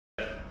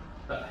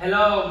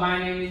Hello, my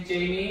name is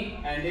Jamie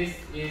and this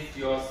is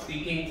your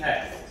speaking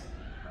test.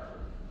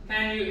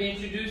 Can you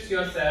introduce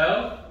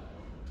yourself?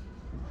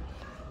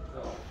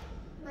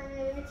 My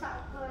name is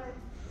Khue.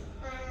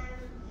 I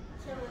am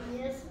 7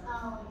 years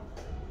old.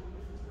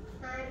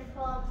 I'm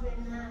from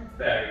Vietnam.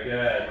 Very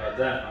good, well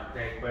done.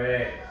 Okay,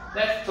 great.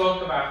 Let's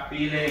talk about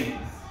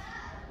feelings.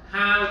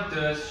 How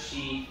does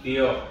she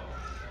feel?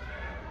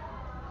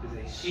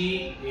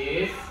 She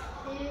is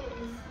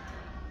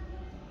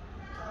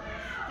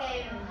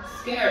scared.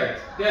 Scared.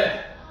 Good.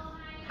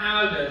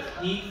 How does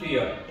he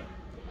feel?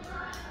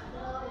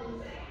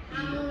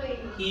 Hungry.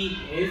 He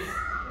is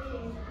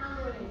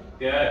Hungry.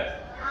 good.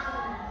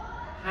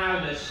 How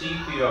does she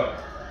feel?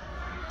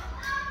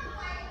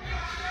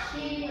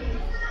 She is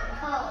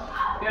cold.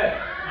 Good.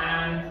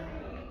 And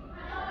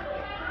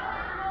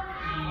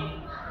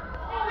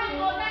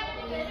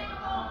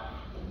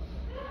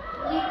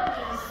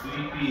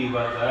sleepy,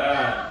 well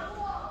done.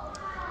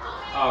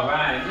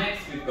 Alright,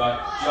 next we've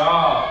got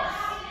jobs.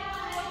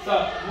 So,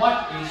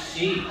 what is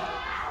she?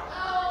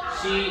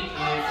 She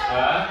is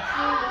a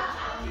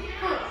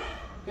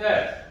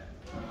good.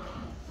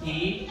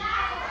 He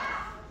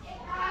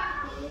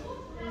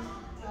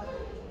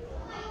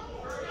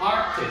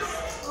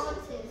artist.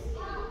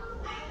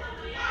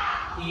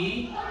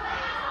 He is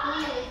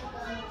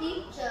a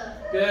teacher.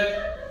 good.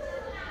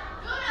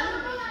 He is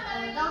a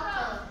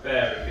doctor.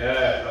 Very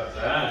good, well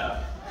done.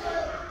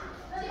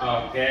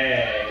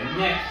 Okay,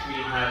 next we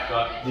have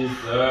got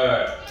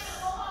desserts.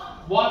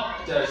 What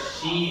does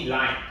she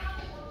like?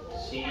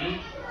 She likes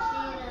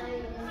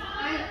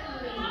ice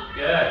cream.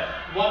 good.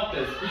 What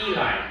does he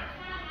like?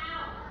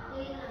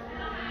 He likes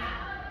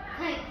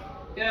cake.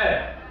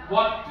 Good.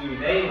 What do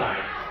they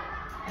like?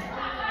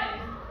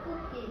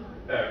 Cooking.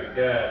 Very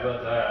good,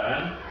 well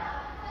done.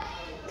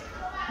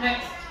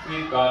 Next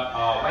we've got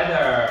our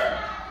weather.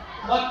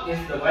 What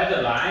is the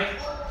weather like?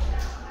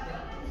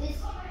 It's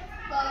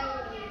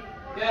sunny.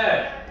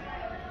 Good.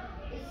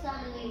 It's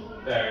sunny.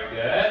 Very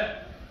good.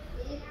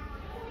 It's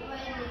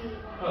rainy.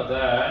 Well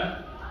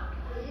done.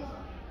 It's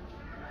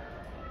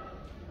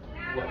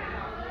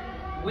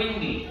Windy.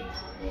 windy.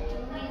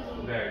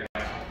 Very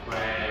good.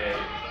 Great.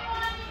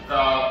 So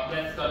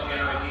let's start again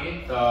already.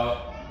 So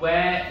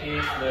where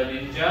is the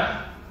ninja?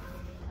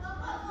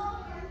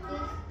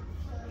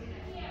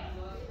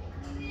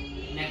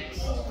 Next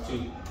to.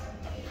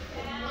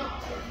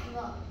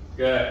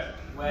 Good.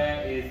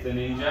 Where is the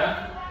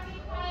ninja?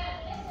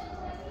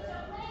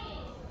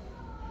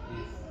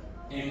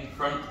 He's in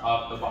front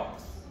of the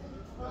box.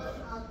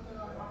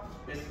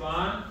 This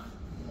one?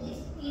 It's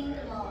in the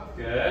ball.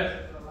 Good.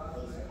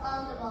 It's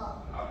on the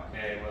ball.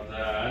 Okay, well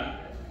done.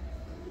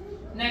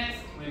 Next,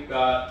 we've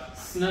got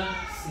snow.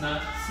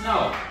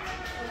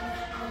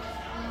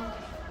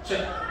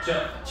 Chick.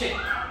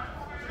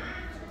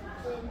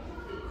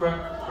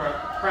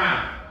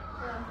 Crown.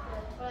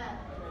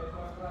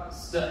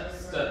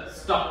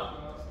 Stop.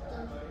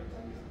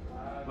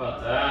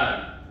 Well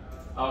done.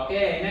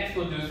 Okay, next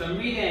we'll do some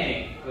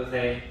reading. We'll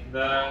say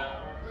the.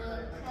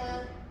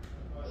 cat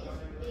is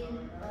in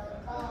the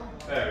car.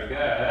 Very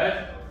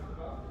good.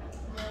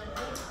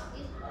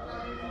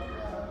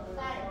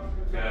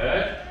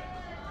 Good.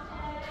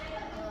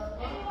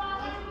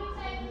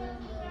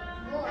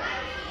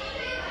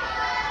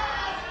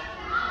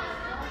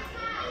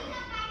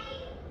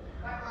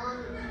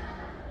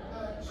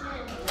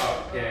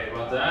 Okay,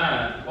 well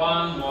done.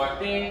 One more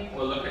thing,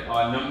 we'll look at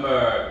our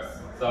numbers.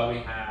 So we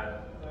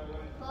have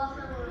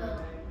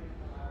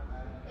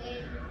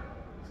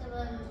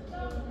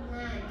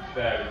 479.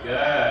 very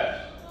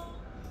good.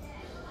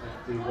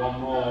 Let's do one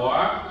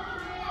more.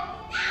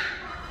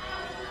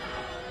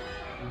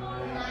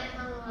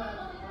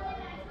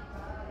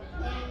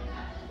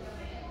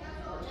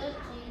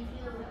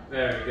 932.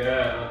 Very good.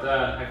 Well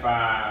done. High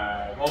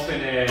five.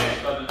 Open it.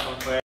 Well done,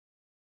 Khue.